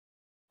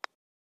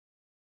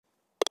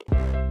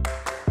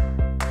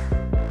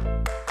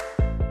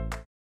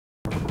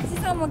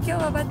も今日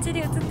はバッチリ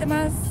映って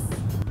ます。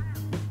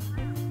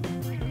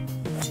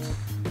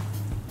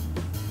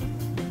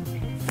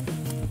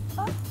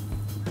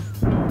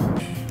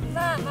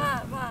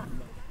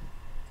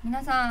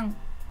皆さん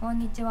こん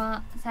にち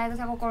は、三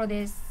枝心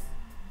です。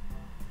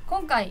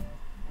今回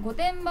御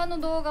殿場の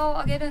動画を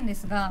上げるんで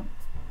すが、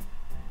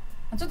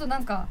ちょっとな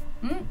んか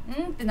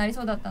ってなり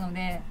そうだったの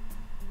で、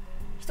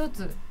一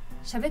つ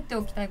喋って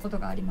おきたいこと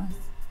があります。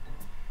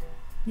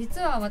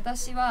実は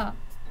私は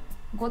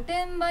御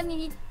殿場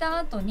に行った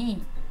後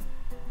に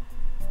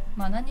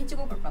何日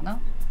後かな、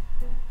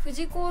富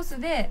士コー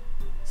スで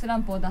スラ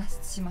ンプを脱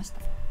出しまし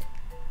た。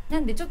な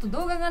んでちょっと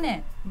動画が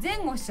ね前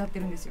後しちゃって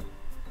るんですよ。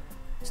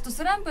ちょっと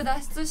スランプ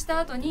脱出した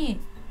後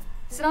に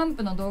スラン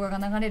プの動画が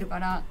流れるか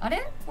ら、あ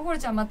れ心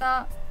ちゃんま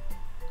た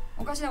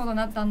おかしなことに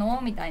なったの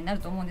みたいにな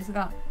ると思うんです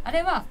が、あ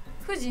れは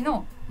富士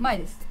の前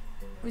です。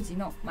富士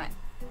の前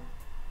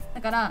だ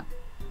から、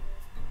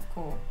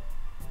こう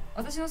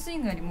私のスイ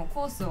ングよりも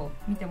コースを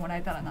見てもら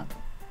えたらなと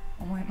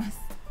思いま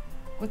す。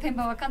御殿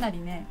場はかなり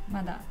ね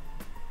まだっ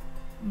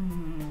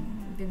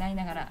てなり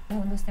ながらラウ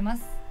ンドしてま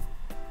す。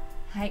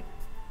はい、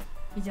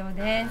以上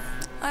です。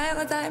おはよ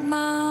うござい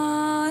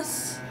ま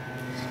す。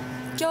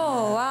今日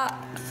は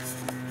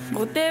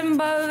御殿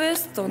場ウエ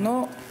スト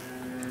の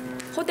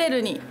ホテ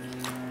ルに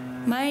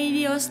前入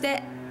りをし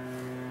て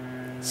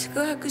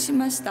宿泊し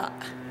ました。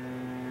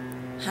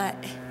はい、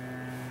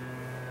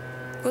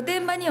御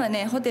殿場には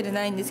ねホテル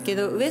ないんですけ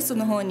ど、ウエスト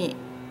の方に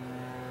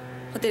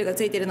ホテルが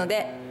ついてるの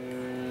で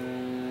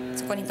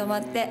そこに泊ま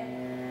って、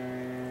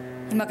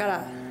今か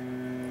ら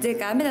前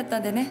回雨だった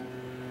んでね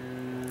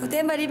御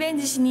殿場リベン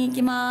ジしに行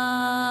き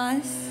ま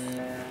す。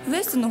ウ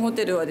エストのホ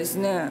テルはです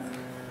ね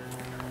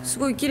す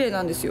ごい綺麗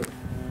なんですよ。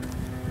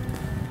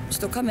ちょっ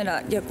とカメ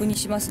ラ逆に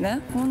しますね。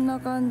こんな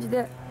感じ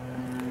で、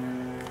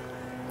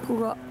ここ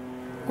が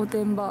御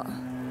殿場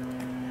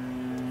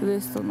ウエ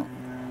ストの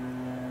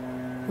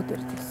ホテ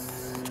ルです。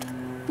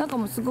中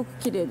もすごく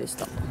綺麗でし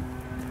た。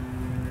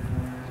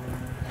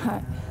は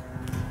い、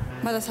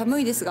まだ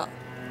寒いですが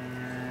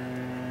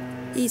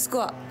いいス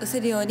コア出せ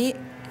るように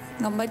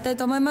頑張りたい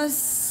と思いま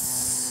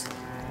す。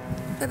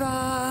バイ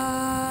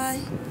バー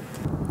イ。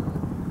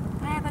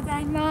おはようござ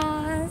い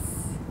ま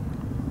す。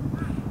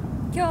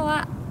今日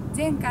は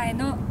前回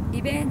の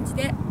リベンジ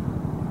で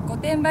御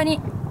殿場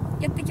に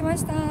やってきま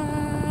した。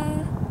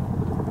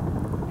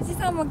富士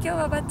山も今日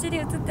はバッチリ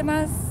映って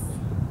ます。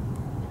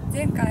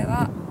前回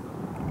は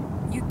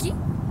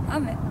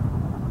雨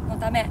の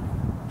ため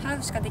ハー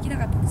フしかできな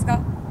かったんですが、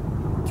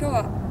今日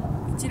は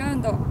1ラウ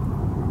ンド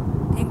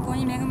天候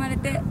に恵まれ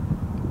て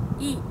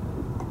いい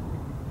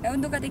ラウ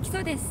ンドができそ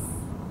うです。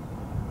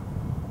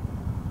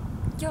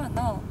今日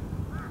の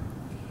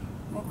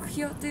目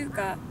標という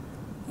か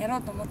やろ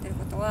うと思ってる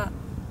ことは、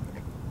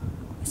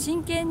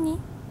真剣に、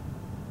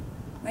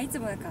いつ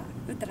もなんか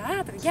打ったらあ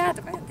ーとかギャー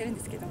とかやってるん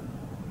ですけど、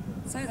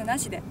そういうのな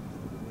しで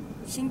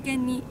真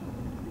剣に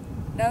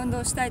ラウンド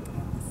をしたいと思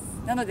いま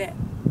す。なので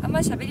あんま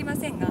り喋りま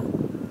せんが、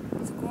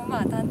そこも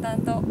淡々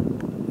と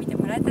見て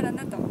もらえたら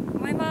なと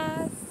思い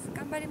ます。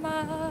頑張り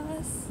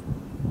ます。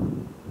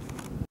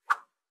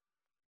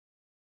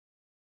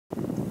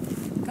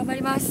頑張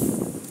ります。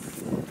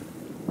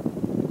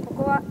こ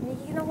こは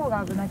右の方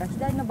が危ないから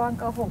左のバン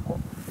カー方向。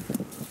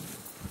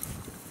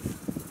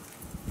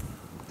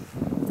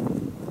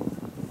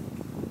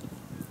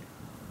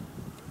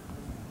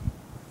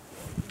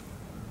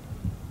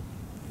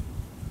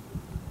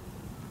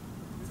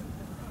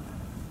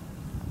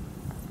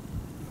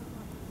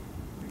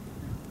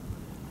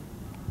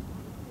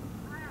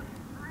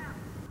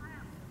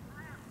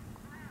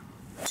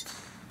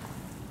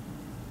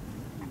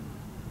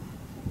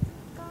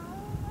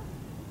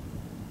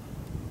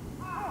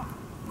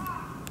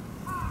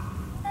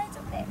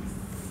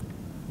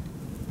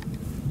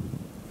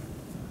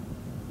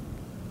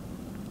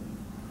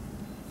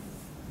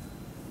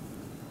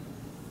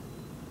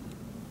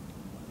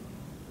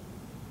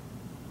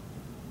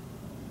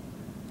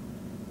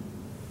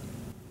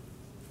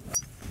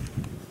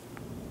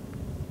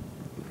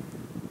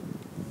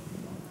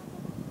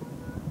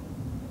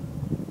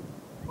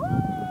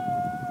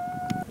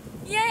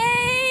ギ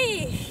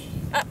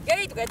ャ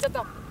リーとかやっちゃっ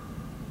た。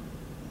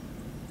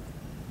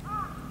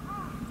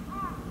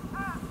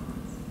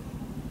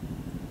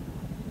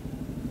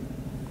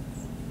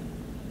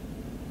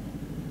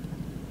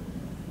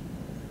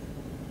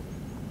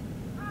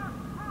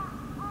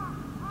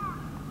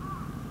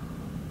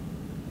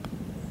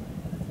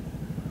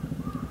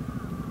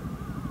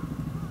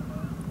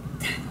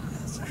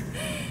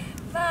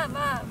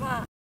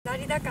下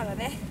りだから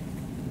ね。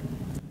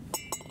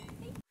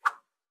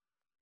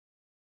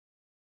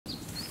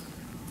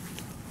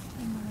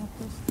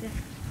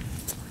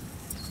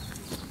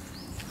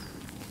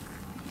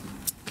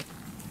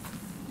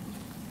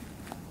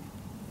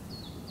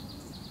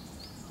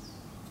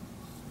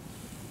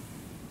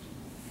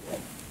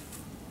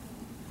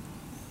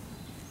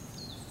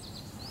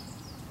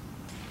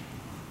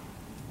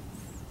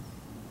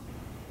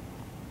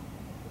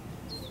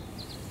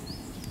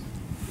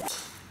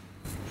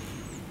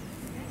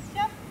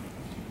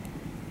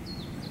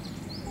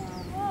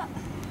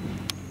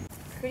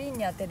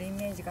に当てるイ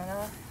メージかな。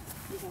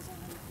リサさ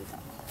んが言ってた。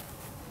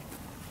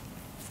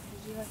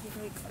右が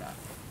広いから。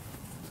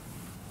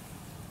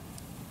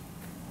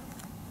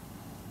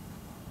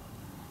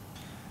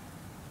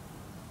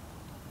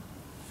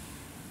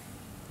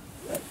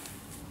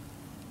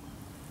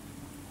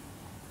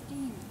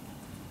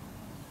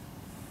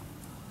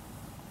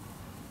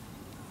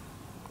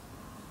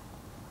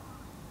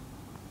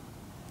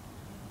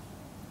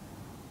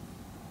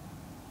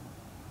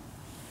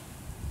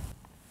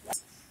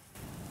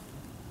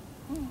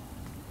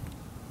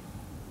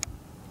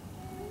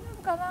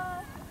か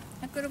な。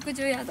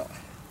160ヤード。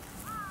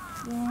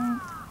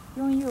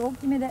4U 大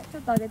きめでちょ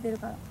っと上げてる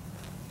から、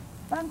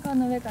バンカー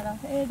の上から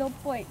フェードっ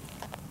ぽいイ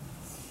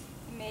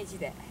メージ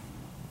で。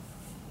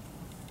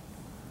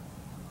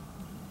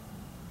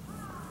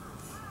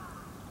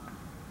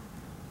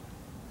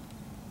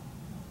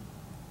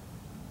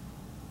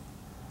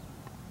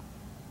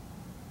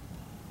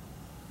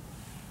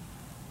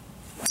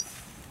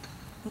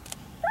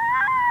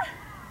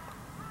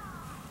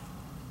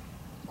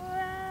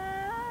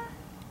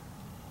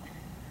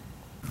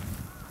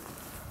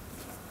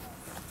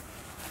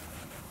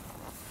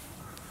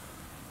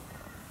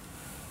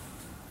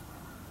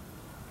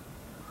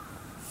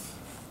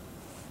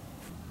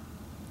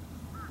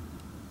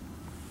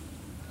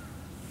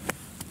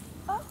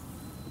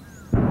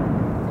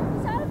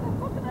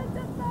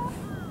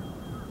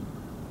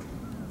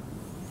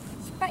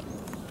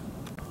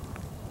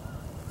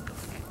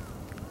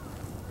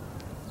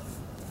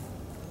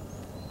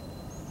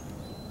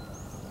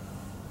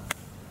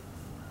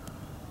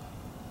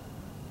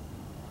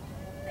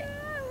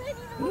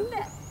待って、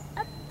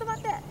あっと待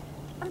って、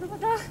あのま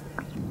た。打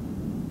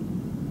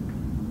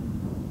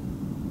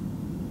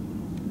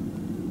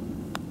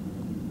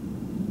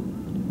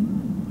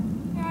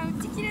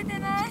ち切れて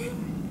ない。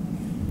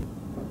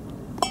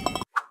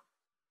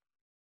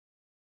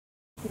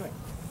広い。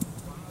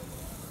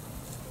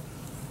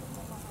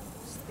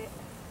そして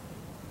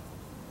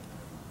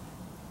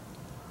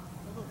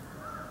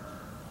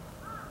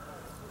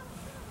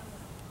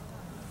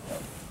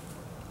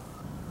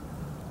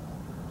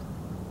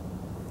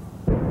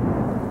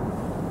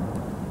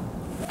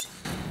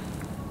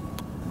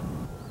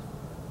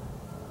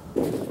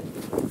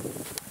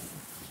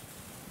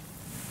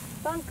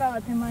バンカー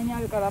は手前にあ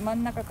るから真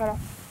ん中から。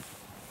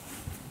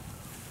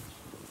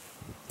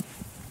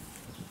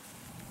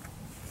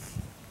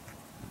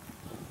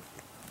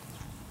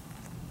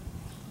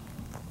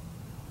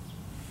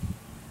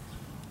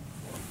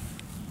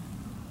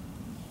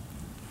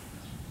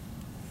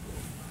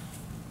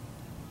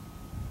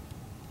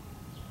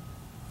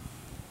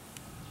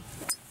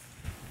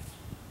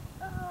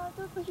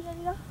ちょっと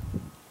左だ。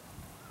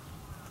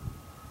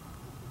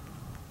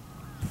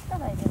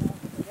力入れないこ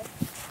とで。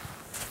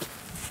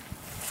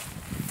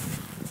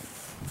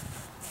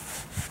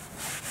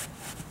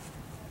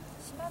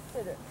閉まって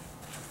る。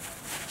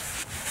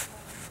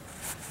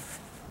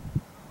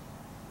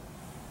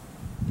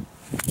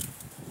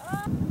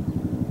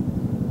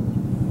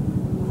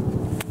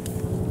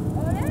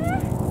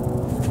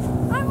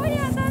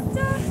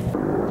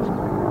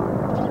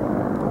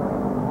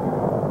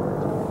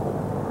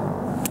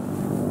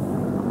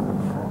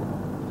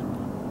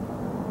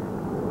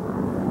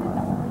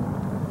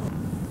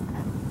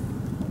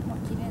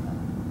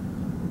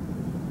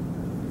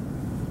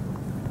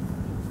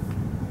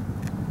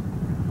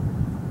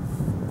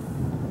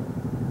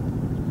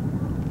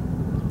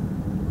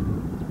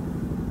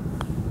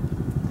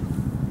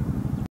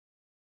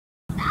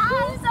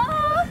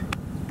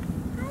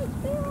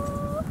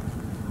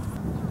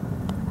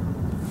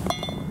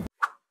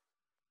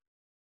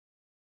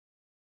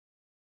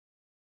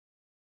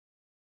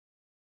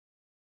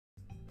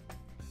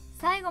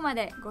最後ま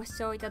でご視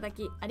聴いただ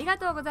きありが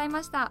とうござい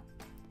ました。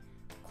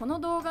この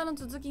動画の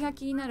続きが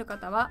気になる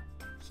方は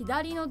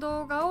左の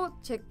動画を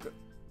チェック。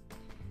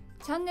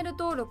チャンネル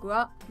登録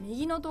は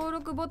右の登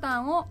録ボタ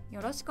ンを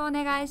よろしくお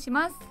願いし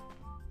ます。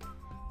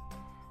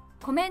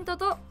コメント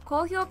と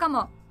高評価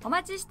もお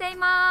待ちしてい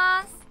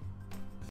ます。